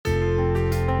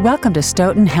Welcome to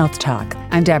Stoughton Health Talk.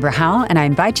 I'm Deborah Howell, and I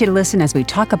invite you to listen as we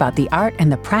talk about the art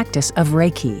and the practice of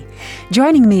Reiki.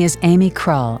 Joining me is Amy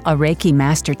Krull, a Reiki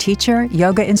master teacher,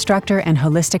 yoga instructor, and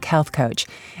holistic health coach.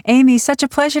 Amy, such a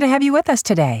pleasure to have you with us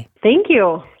today. Thank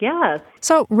you. Yes.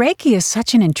 So Reiki is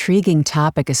such an intriguing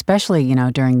topic, especially,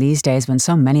 during these days when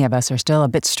so many of us are still a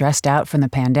bit stressed out from the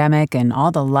pandemic and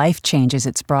all the life changes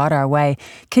it's brought our way.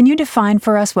 Can you define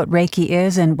for us what Reiki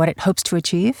is and what it hopes to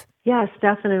achieve? Yes,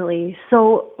 definitely.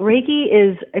 So Reiki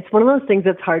it's one of those things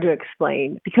that's hard to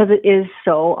explain because it is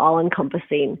so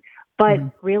all-encompassing. But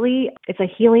really, it's a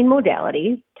healing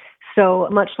modality. So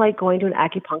much like going to an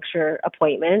acupuncture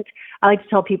appointment, I like to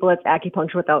tell people it's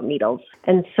acupuncture without needles.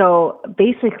 And so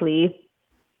basically,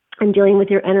 I'm dealing with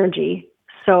your energy.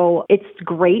 So it's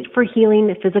great for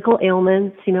healing physical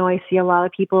ailments. I see a lot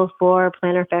of people for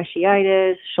plantar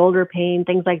fasciitis, shoulder pain,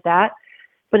 things like that.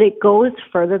 But it goes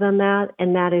further than that,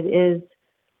 and that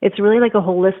it's really like a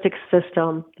holistic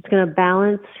system. It's going to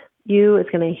balance you. It's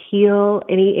going to heal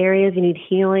any areas you need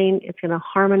healing. It's going to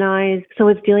harmonize. So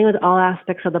it's dealing with all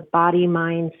aspects of the body,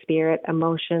 mind, spirit,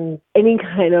 emotions, any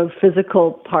kind of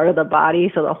physical part of the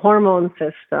body. So the hormone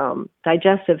system,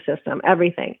 digestive system,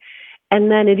 everything.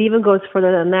 And then it even goes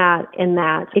further than that in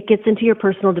that it gets into your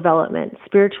personal development,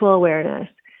 spiritual awareness.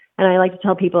 And I like to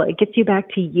tell people it gets you back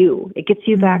to you. It gets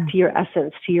you back to your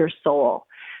essence, to your soul.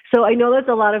 So I know that's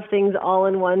a lot of things all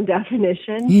in one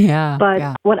definition.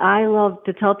 But what I love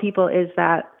to tell people is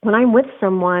that when I'm with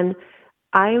someone,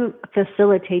 I'm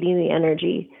facilitating the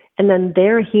energy. And then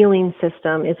their healing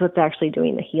system is what's actually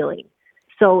doing the healing.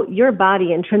 So your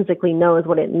body intrinsically knows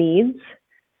what it needs.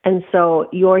 And so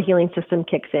your healing system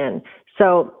kicks in.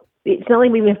 So it's not like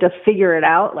we even have to figure it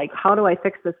out, like, how do I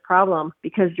fix this problem?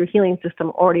 Because your healing system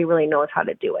already really knows how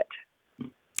to do it.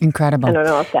 Incredible. I don't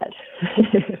know if that...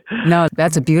 No,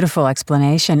 that's a beautiful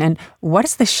explanation. And what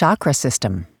is the chakra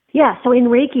system? Yeah, so in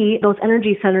Reiki, those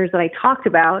energy centers that I talked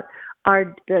about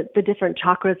are the different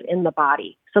chakras in the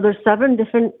body. So there's 7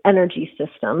 different energy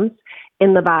systems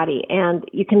in the body. And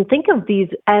you can think of these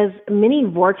as mini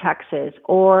vortexes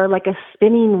or like a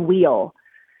spinning wheel.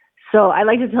 So I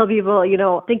like to tell people,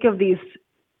 think of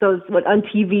what on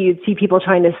TV you'd see people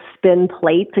trying to spin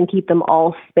plates and keep them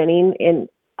all spinning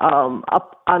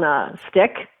up on a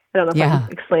stick. I don't know if I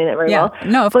can explain it very well.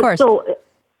 No, of course. So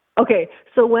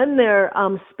when they're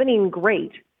spinning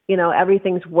great,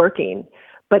 everything's working,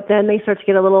 but then they start to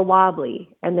get a little wobbly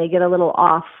and they get a little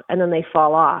off and then they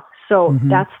fall off. So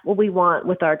that's what we want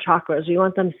with our chakras. We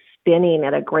want them spinning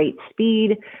at a great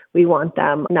speed. We want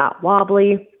them not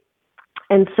wobbly.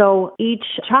 And so each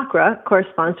chakra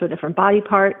corresponds to a different body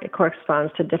part. It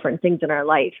corresponds to different things in our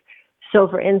life. So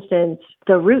for instance,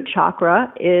 the root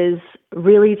chakra is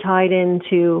really tied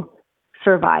into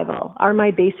survival. Are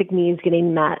my basic needs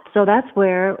getting met? So that's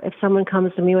where if someone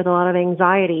comes to me with a lot of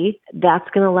anxiety, that's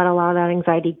going to let a lot of that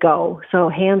anxiety go. So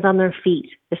hands on their feet.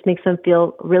 This makes them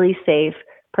feel really safe,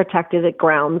 protected, it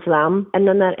grounds them. And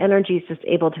then that energy is just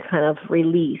able to kind of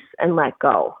release and let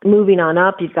go. Moving on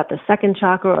up, you've got the second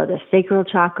chakra or the sacral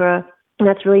chakra. And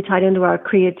that's really tied into our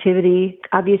creativity,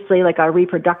 obviously like our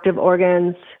reproductive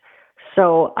organs.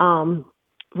 So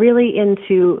really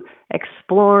into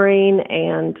exploring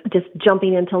and just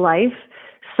jumping into life.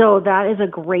 So that is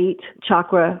a great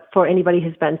chakra for anybody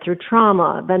who's been through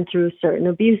trauma, been through certain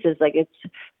abuses, like it's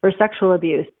for sexual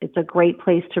abuse. It's a great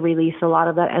place to release a lot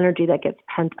of that energy that gets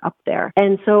pent up there.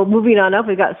 And so moving on up,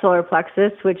 we've got solar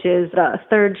plexus, which is the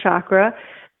third chakra.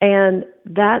 And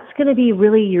that's going to be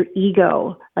really your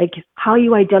ego, like how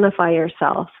you identify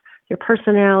yourself, your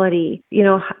personality,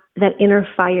 that inner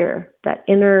fire, that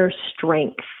inner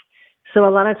strength. So a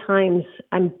lot of times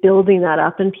I'm building that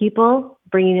up in people,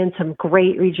 bringing in some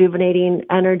great rejuvenating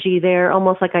energy there,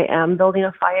 almost like I am building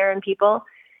a fire in people.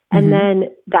 And then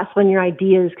that's when your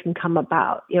ideas can come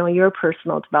about, your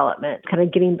personal development, kind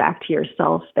of getting back to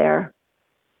yourself there.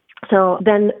 So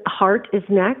then heart is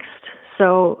next.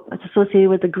 So it's associated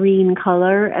with the green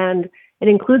color and it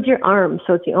includes your arms.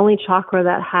 So it's the only chakra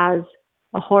that has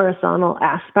a horizontal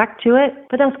aspect to it,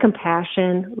 but that's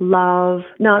compassion, love,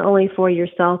 not only for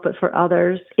yourself, but for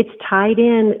others. It's tied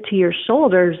in to your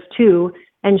shoulders too.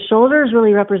 And shoulders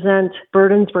really represent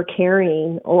burdens we're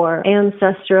carrying or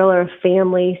ancestral or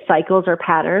family cycles or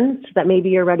patterns that maybe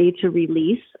you're ready to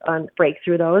release and break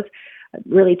through those,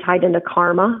 really tied into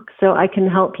karma. So I can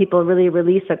help people really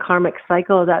release a karmic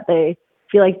cycle that they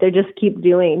feel like they just keep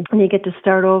doing and you get to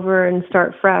start over and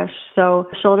start fresh. So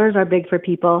shoulders are big for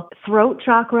people. Throat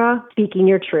chakra, speaking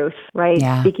your truth, right?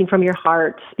 Yeah. Speaking from your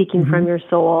heart, speaking from your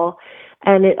soul.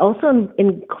 And it also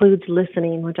includes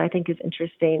listening, which I think is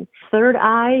interesting. Third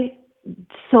eye,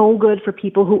 so good for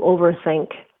people who overthink.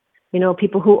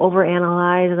 People who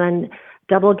overanalyze and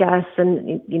double guess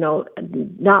and,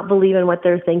 not believe in what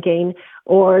they're thinking,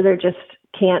 or they just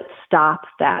can't stop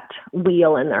that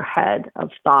wheel in their head of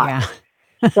thought.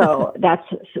 Yeah. So that's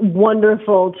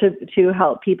wonderful to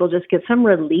help people just get some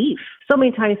relief. So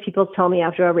many times people tell me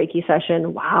after a Reiki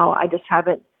session, wow, I just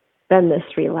haven't been this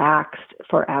relaxed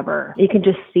forever. You can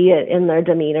just see it in their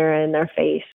demeanor and their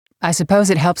face. I suppose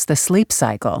it helps the sleep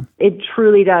cycle. It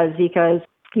truly does, because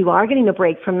you are getting a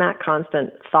break from that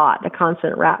constant thought, the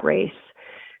constant rat race.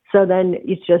 So then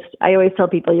I always tell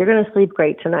people, you're going to sleep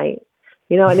great tonight.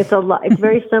 And it's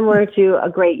very similar to a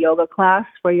great yoga class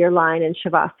where you're lying in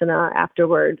Shavasana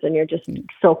afterwards and you're just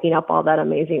soaking up all that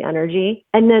amazing energy.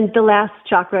 And then the last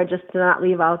chakra, just to not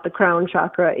leave out the crown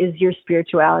chakra, is your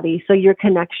spirituality. So your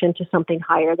connection to something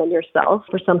higher than yourself.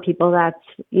 For some people,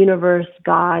 that's universe,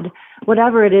 God,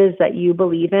 whatever it is that you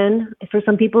believe in. For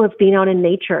some people, it's being out in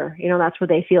nature. That's where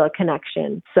they feel a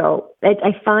connection. So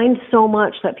I find so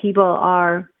much that people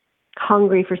are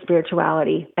hungry for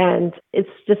spirituality. And it's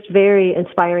just very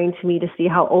inspiring to me to see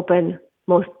how open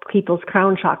most people's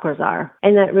crown chakras are.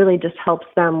 And that really just helps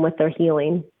them with their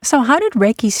healing. So how did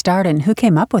Reiki start and who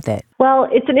came up with it? Well,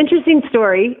 it's an interesting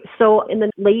story. So in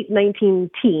the late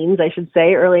 19-teens, I should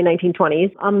say, early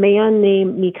 1920s, a man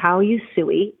named Mikao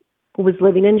Usui, who was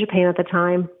living in Japan at the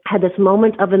time, had this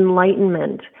moment of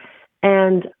enlightenment.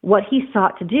 And what he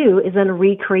sought to do is then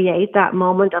recreate that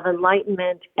moment of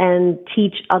enlightenment and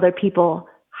teach other people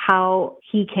how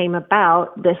he came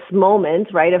about this moment,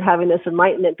 right, of having this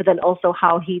enlightenment, but then also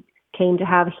how he came to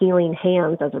have healing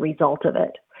hands as a result of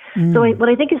it. So what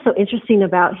I think is so interesting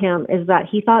about him is that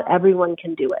he thought everyone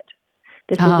can do it.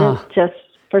 This isn't just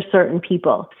for certain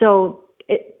people. So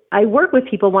I work with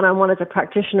people one-on-one as a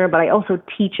practitioner, but I also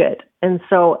teach it. And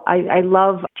so I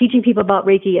love teaching people about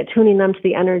Reiki, attuning them to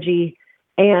the energy,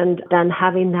 and then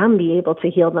having them be able to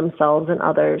heal themselves and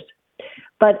others.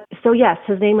 But so yes,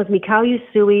 his name was Mikao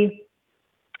Usui,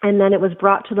 and then it was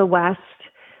brought to the West.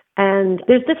 And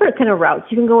there's different kind of routes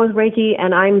you can go with Reiki,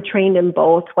 and I'm trained in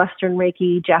both Western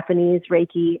Reiki, Japanese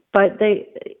Reiki, but they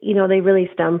really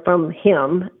stem from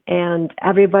him, and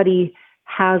everybody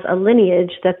has a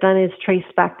lineage that then is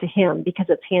traced back to him because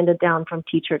it's handed down from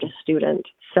teacher to student.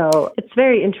 So it's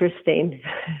very interesting.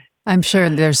 I'm sure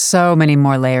there's so many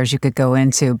more layers you could go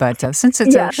into, but since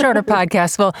it's a shorter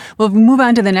podcast, we'll move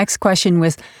on to the next question,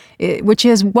 which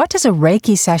is, what does a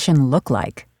Reiki session look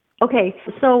like? Okay,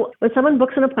 so when someone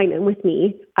books an appointment with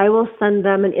me, I will send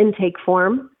them an intake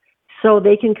form so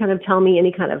they can kind of tell me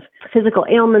any kind of physical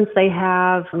ailments they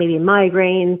have, maybe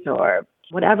migraines or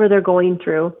whatever they're going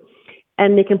through.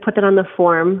 And they can put that on the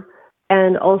form.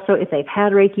 And also if they've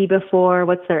had Reiki before,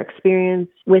 what's their experience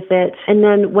with it. And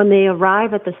then when they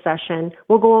arrive at the session,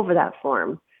 we'll go over that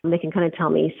form. They can kind of tell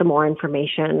me some more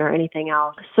information or anything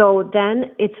else. So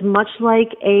then it's much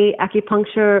like a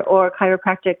acupuncture or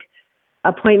chiropractic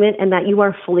appointment in that you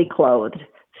are fully clothed.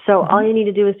 So all you need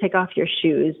to do is take off your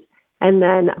shoes and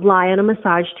then lie on a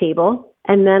massage table.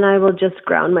 And then I will just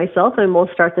ground myself and we'll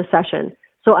start the session.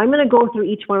 So I'm going to go through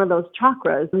each one of those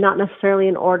chakras, not necessarily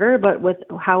in order, but with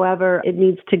however it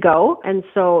needs to go. And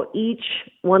so each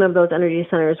one of those energy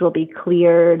centers will be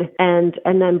cleared and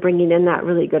then bringing in that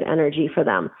really good energy for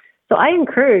them. So I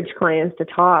encourage clients to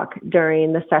talk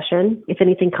during the session if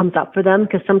anything comes up for them,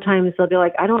 because sometimes they'll be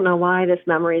like, I don't know why this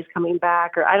memory is coming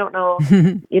back, or I don't know,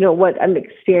 what I'm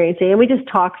experiencing. And we just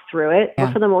talk through it. Yeah.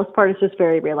 But for the most part, it's just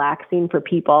very relaxing for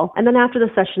people. And then after the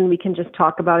session, we can just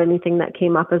talk about anything that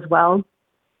came up as well.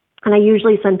 And I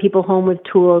usually send people home with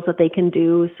tools that they can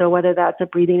do. So whether that's a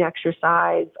breathing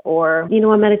exercise or,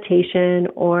 a meditation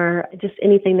or just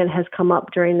anything that has come up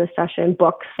during the session,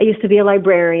 books. I used to be a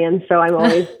librarian, so I'm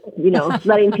always,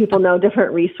 letting people know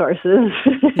different resources.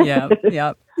 Yeah.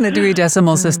 The Dewey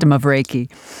Decimal System of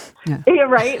Reiki. Yeah,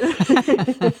 right.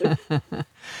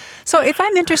 So if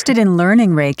I'm interested in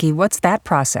learning Reiki, what's that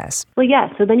process? Well,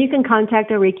 yes. So then you can contact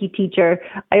a Reiki teacher.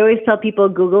 I always tell people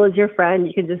Google is your friend.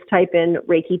 You can just type in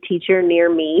Reiki teacher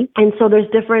near me. And so there's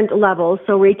different levels.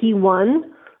 So Reiki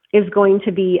 1 is going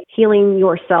to be healing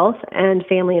yourself and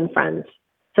family and friends.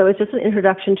 So it's just an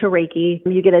introduction to Reiki.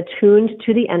 You get attuned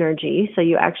to the energy. So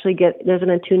you actually there's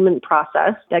an attunement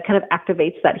process that kind of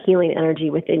activates that healing energy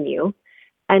within you.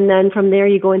 And then from there,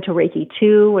 you go into Reiki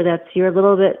 2, where you're a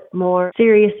little bit more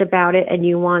serious about it and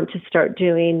you want to start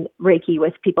doing Reiki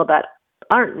with people that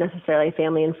aren't necessarily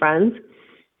family and friends.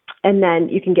 And then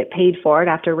you can get paid for it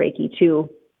after Reiki 2.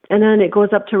 And then it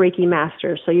goes up to Reiki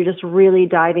Master. So you're just really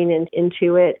diving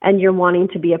into it and you're wanting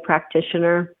to be a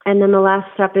practitioner. And then the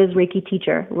last step is Reiki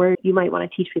Teacher, where you might want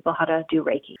to teach people how to do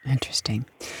Reiki. Interesting.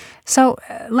 So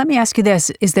let me ask you this.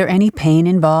 Is there any pain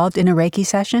involved in a Reiki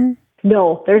session?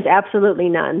 No, there's absolutely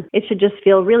none. It should just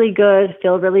feel really good,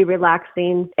 feel really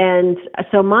relaxing. And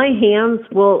so my hands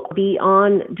will be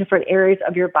on different areas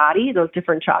of your body, those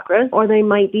different chakras, or they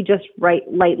might be just right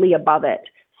lightly above it.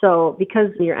 So because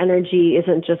your energy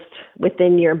isn't just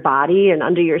within your body and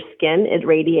under your skin, it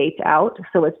radiates out.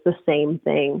 So it's the same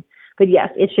thing. But yes,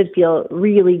 it should feel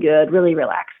really good, really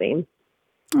relaxing.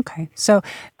 Okay. So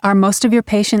are most of your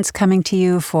patients coming to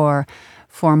you for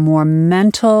more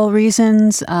mental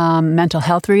reasons, mental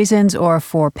health reasons, or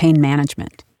for pain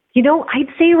management? I'd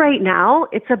say right now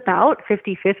it's about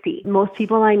 50-50. Most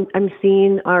people I'm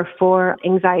seeing are for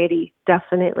anxiety,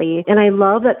 definitely. And I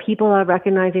love that people are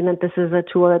recognizing that this is a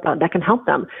tool that can help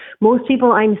them. Most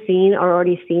people I'm seeing are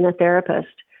already seeing a therapist.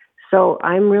 So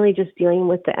I'm really just dealing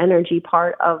with the energy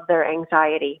part of their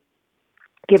anxiety,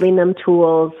 giving them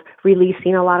tools,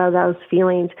 releasing a lot of those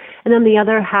feelings. And then the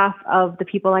other half of the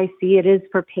people I see, it is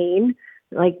for pain,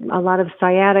 like a lot of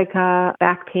sciatica,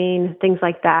 back pain, things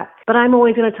like that. But I'm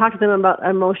always going to talk to them about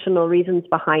emotional reasons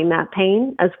behind that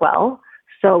pain as well,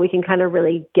 so we can kind of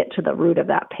really get to the root of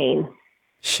that pain.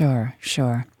 Sure,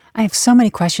 sure. I have so many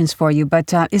questions for you,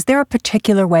 but is there a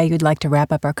particular way you'd like to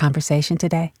wrap up our conversation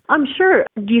today? I'm sure.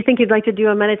 Do you think you'd like to do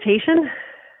a meditation?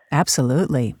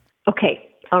 Absolutely. Okay.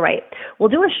 All right. We'll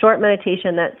do a short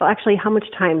meditation. Actually, how much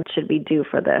time should we do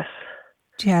for this?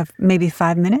 Do you have maybe a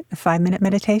 5-minute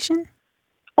meditation?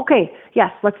 Okay.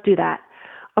 Yes, let's do that.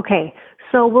 Okay.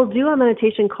 So we'll do a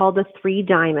meditation called the 3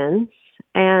 Diamonds.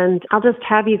 And I'll just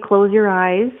have you close your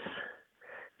eyes,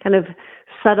 kind of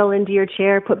settle into your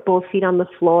chair, put both feet on the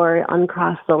floor,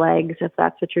 uncross the legs if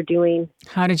that's what you're doing.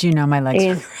 How did you know my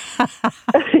legs?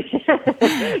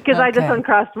 Because I just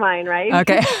uncrossed mine, right?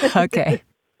 Okay. Okay.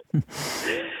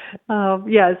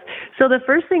 Yes. So the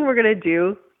first thing we're going to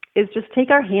do is just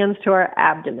take our hands to our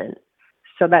abdomen.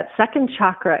 So that second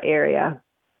chakra area.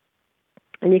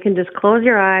 And you can just close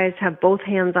your eyes, have both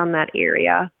hands on that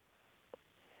area.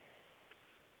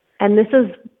 And this is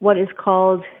what is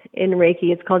called in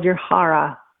Reiki, it's called your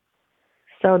hara.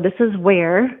 So this is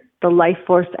where the life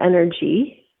force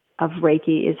energy of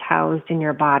Reiki is housed in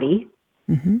your body.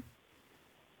 Mm-hmm.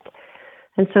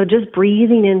 And so just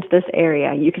breathing into this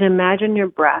area, you can imagine your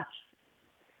breath,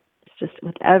 it's just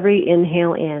with every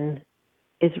inhale in,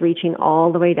 is reaching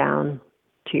all the way down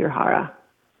to your hara.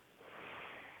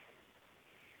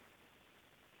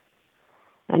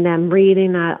 And then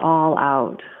breathing that all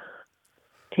out,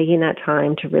 taking that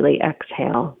time to really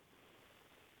exhale.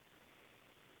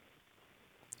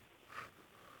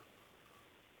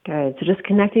 Good. So just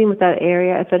connecting with that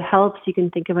area. If it helps, you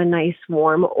can think of a nice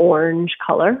warm orange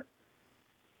color.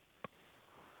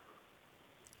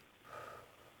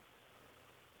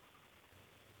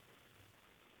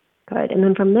 Good. And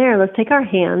then from there, let's take our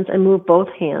hands and move both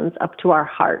hands up to our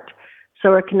heart. So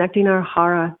we're connecting our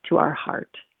hara to our heart.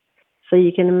 So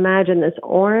you can imagine this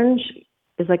orange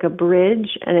is like a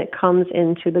bridge, and it comes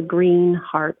into the green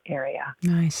heart area.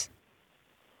 Nice.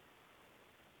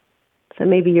 So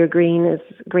maybe your green is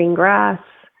green grass.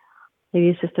 Maybe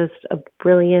it's just a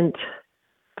brilliant,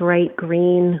 bright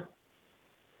green.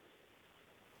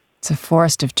 It's a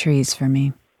forest of trees for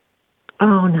me.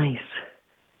 Oh, nice.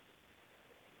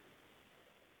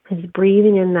 Just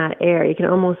breathing in that air, you can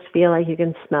almost feel like you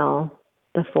can smell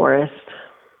the forest.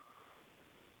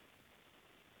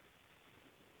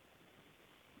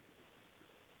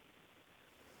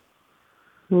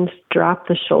 And just drop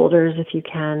the shoulders if you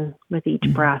can with each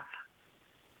breath.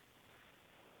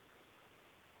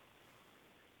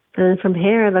 And then from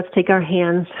here, let's take our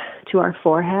hands to our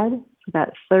forehead,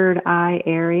 that third eye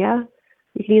area.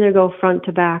 You can either go front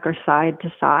to back or side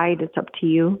to side. It's up to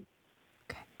you.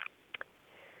 Okay.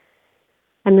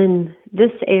 And then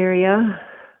this area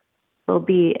will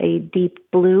be a deep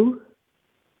blue,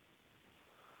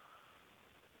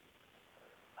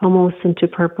 almost into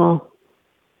purple.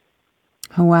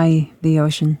 Hawaii, the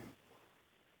ocean.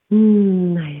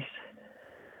 Nice.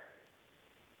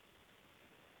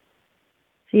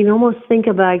 So you can almost think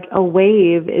of like a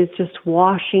wave is just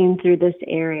washing through this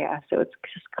area. So it's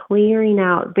just clearing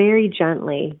out very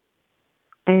gently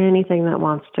anything that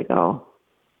wants to go.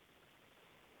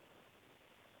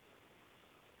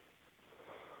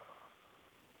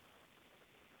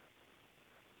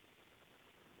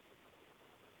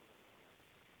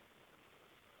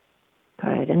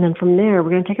 Good. And then from there,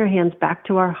 we're going to take our hands back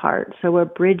to our heart. So we're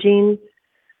bridging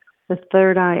the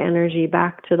third eye energy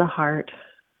back to the heart.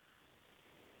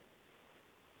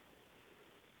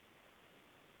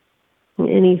 And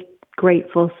any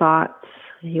grateful thoughts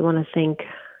you want to think.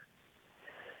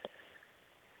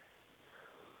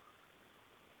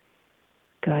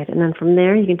 Good. And then from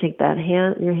there, you can take your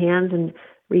hand and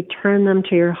return them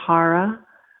to your hara.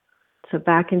 So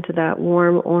back into that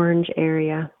warm orange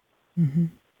area. Mm-hmm.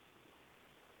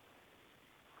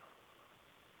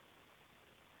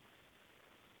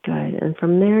 Good. And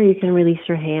from there, you can release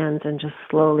your hands and just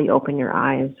slowly open your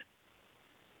eyes.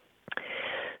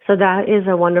 So that is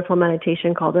a wonderful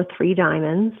meditation called the 3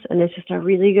 Diamonds. And it's just a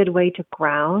really good way to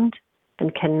ground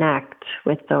and connect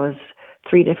with those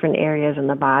 3 different areas in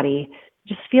the body.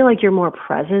 Just feel like you're more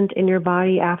present in your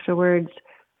body afterwards,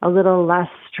 a little less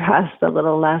stressed, a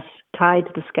little less tied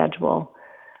to the schedule.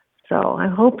 So I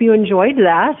hope you enjoyed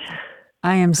that.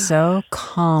 I am so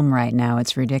calm right now.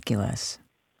 It's ridiculous.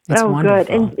 It's good.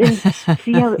 wonderful. And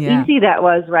see how Yeah. easy that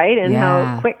was, right? And how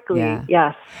Yeah. quickly. Yeah.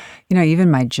 Yes.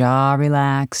 Even my jaw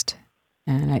relaxed,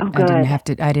 and I good.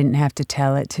 didn't have to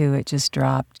tell it to. It just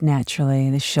dropped naturally.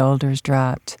 The shoulders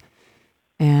dropped.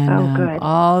 And good.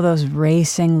 all those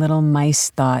racing little mice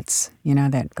thoughts,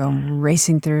 that go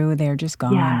racing through, they're just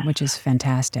gone, Yes. which is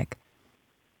fantastic.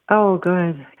 Oh,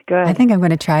 good. Good. I think I'm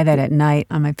going to try that at night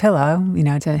on my pillow,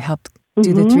 to help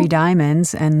do the 3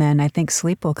 diamonds, and then I think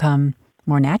sleep will come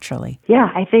more naturally. Yeah,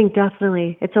 I think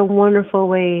definitely. It's a wonderful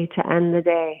way to end the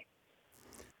day.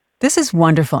 This is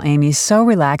wonderful, Amy. So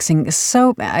relaxing.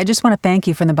 I just want to thank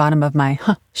you from the bottom of my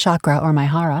chakra or my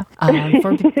hara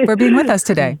for being with us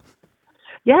today.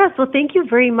 Yes, well, thank you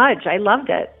very much. I loved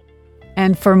it.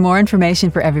 And for more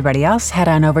information for everybody else, head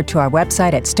on over to our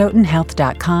website at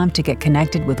stoughtonhealth.com to get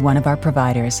connected with one of our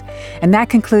providers. And that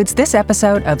concludes this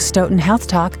episode of Stoughton Health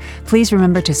Talk. Please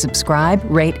remember to subscribe,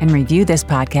 rate, and review this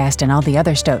podcast and all the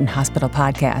other Stoughton Hospital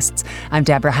podcasts. I'm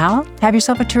Deborah Howell. Have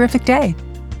yourself a terrific day.